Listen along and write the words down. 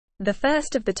The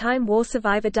first of the Time War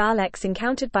survivor Daleks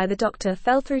encountered by the Doctor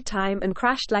fell through time and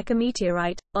crashed like a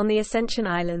meteorite on the Ascension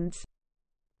Islands.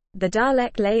 The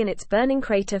Dalek lay in its burning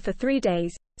crater for 3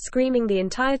 days, screaming the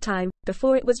entire time,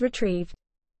 before it was retrieved.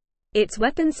 Its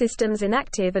weapon systems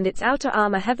inactive and its outer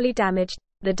armor heavily damaged,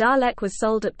 the Dalek was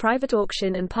sold at private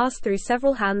auction and passed through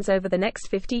several hands over the next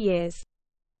 50 years.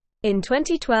 In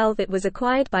 2012 it was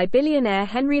acquired by billionaire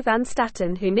Henry Van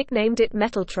Statten, who nicknamed it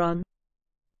Metaltron.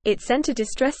 It sent a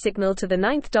distress signal to the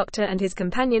Ninth Doctor and his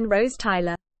companion Rose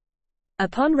Tyler.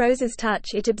 Upon Rose's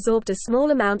touch, it absorbed a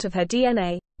small amount of her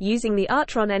DNA, using the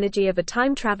Artron energy of a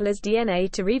time traveler's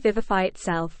DNA to revivify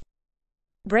itself.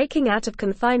 Breaking out of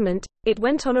confinement, it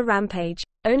went on a rampage,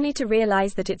 only to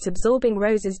realize that its absorbing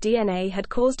Rose's DNA had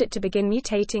caused it to begin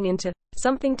mutating into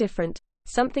something different,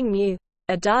 something new,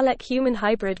 a Dalek-human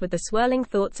hybrid with the swirling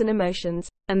thoughts and emotions,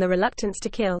 and the reluctance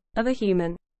to kill, of a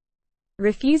human.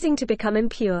 Refusing to become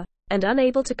impure, and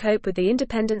unable to cope with the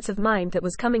independence of mind that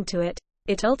was coming to it,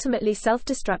 it ultimately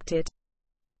self-destructed.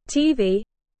 TV.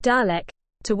 Dalek.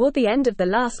 Toward the end of the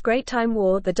last Great Time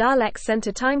War, the Daleks sent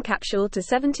a time capsule to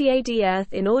 70 AD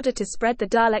Earth in order to spread the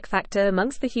Dalek factor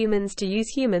amongst the humans to use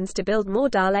humans to build more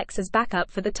Daleks as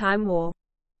backup for the Time War.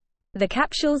 The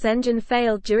capsule's engine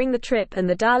failed during the trip and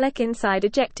the Dalek inside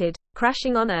ejected,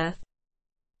 crashing on Earth.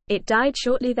 It died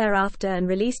shortly thereafter and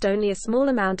released only a small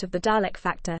amount of the Dalek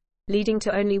factor, leading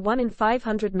to only 1 in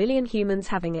 500 million humans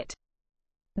having it.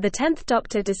 The 10th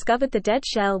Doctor discovered the dead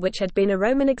shell, which had been a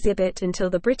Roman exhibit until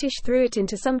the British threw it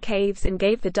into some caves and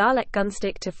gave the Dalek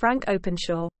gunstick to Frank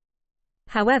Openshaw.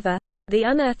 However, the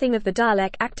unearthing of the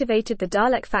Dalek activated the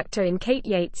Dalek factor in Kate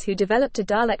Yates, who developed a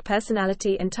Dalek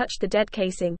personality and touched the dead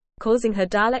casing, causing her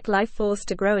Dalek life force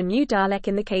to grow a new Dalek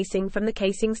in the casing from the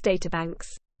casing's databanks.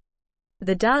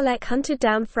 The Dalek hunted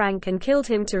down Frank and killed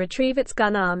him to retrieve its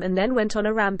gun arm and then went on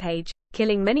a rampage,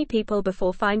 killing many people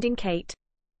before finding Kate.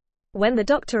 When the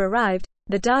Doctor arrived,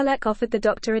 the Dalek offered the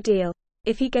Doctor a deal.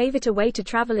 If he gave it a way to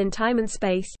travel in time and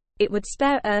space, it would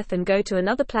spare Earth and go to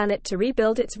another planet to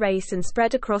rebuild its race and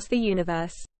spread across the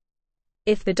universe.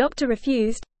 If the Doctor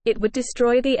refused, it would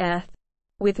destroy the Earth.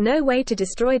 With no way to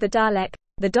destroy the Dalek,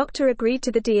 the Doctor agreed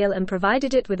to the deal and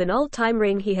provided it with an old time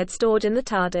ring he had stored in the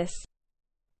TARDIS.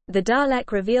 The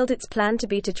Dalek revealed its plan to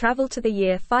be to travel to the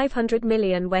year 500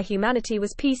 million, where humanity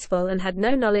was peaceful and had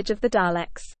no knowledge of the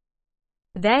Daleks.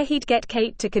 There he'd get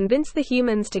Kate to convince the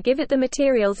humans to give it the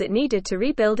materials it needed to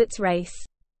rebuild its race.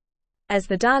 As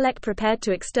the Dalek prepared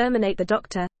to exterminate the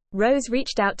Doctor, Rose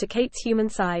reached out to Kate's human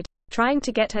side, trying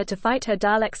to get her to fight her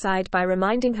Dalek side by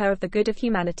reminding her of the good of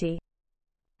humanity.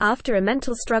 After a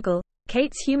mental struggle,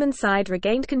 Kate's human side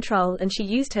regained control and she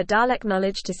used her Dalek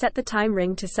knowledge to set the time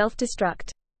ring to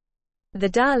self-destruct. The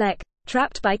Dalek,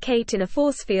 trapped by Kate in a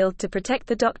force field to protect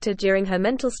the Doctor during her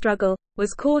mental struggle,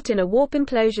 was caught in a warp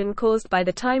implosion caused by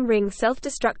the time ring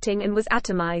self-destructing and was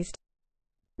atomized.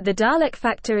 The Dalek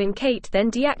factor in Kate then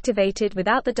deactivated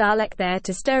without the Dalek there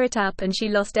to stir it up, and she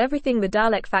lost everything the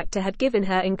Dalek factor had given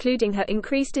her, including her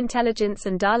increased intelligence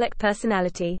and Dalek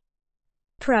personality.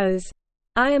 Pros.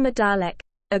 I Am a Dalek.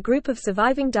 A group of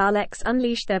surviving Daleks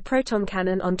unleashed their proton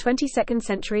cannon on 22nd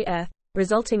century Earth,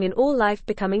 resulting in all life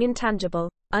becoming intangible,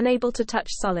 unable to touch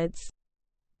solids.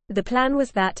 The plan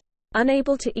was that,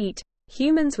 unable to eat,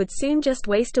 humans would soon just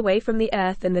waste away from the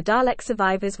Earth and the Dalek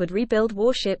survivors would rebuild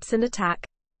warships and attack.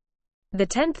 The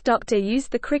 10th Doctor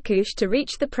used the Krikush to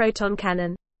reach the proton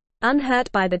cannon.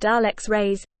 Unhurt by the Daleks'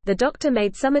 rays, the Doctor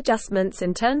made some adjustments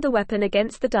and turned the weapon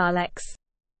against the Daleks.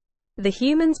 The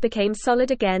humans became solid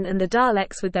again and the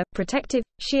Daleks with their protective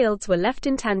shields were left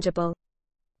intangible.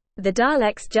 The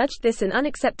Daleks judged this an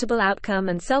unacceptable outcome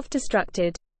and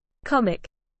self-destructed. Comic.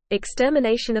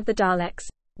 Extermination of the Daleks.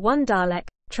 One Dalek,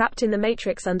 trapped in the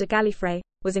Matrix under Gallifrey,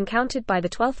 was encountered by the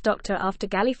 12th Doctor after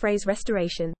Gallifrey's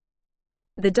restoration.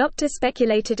 The Doctor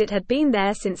speculated it had been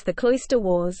there since the Cloister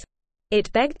Wars.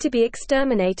 It begged to be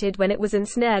exterminated when it was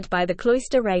ensnared by the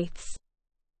Cloister Wraiths.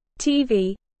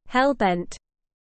 TV. Hell-bent.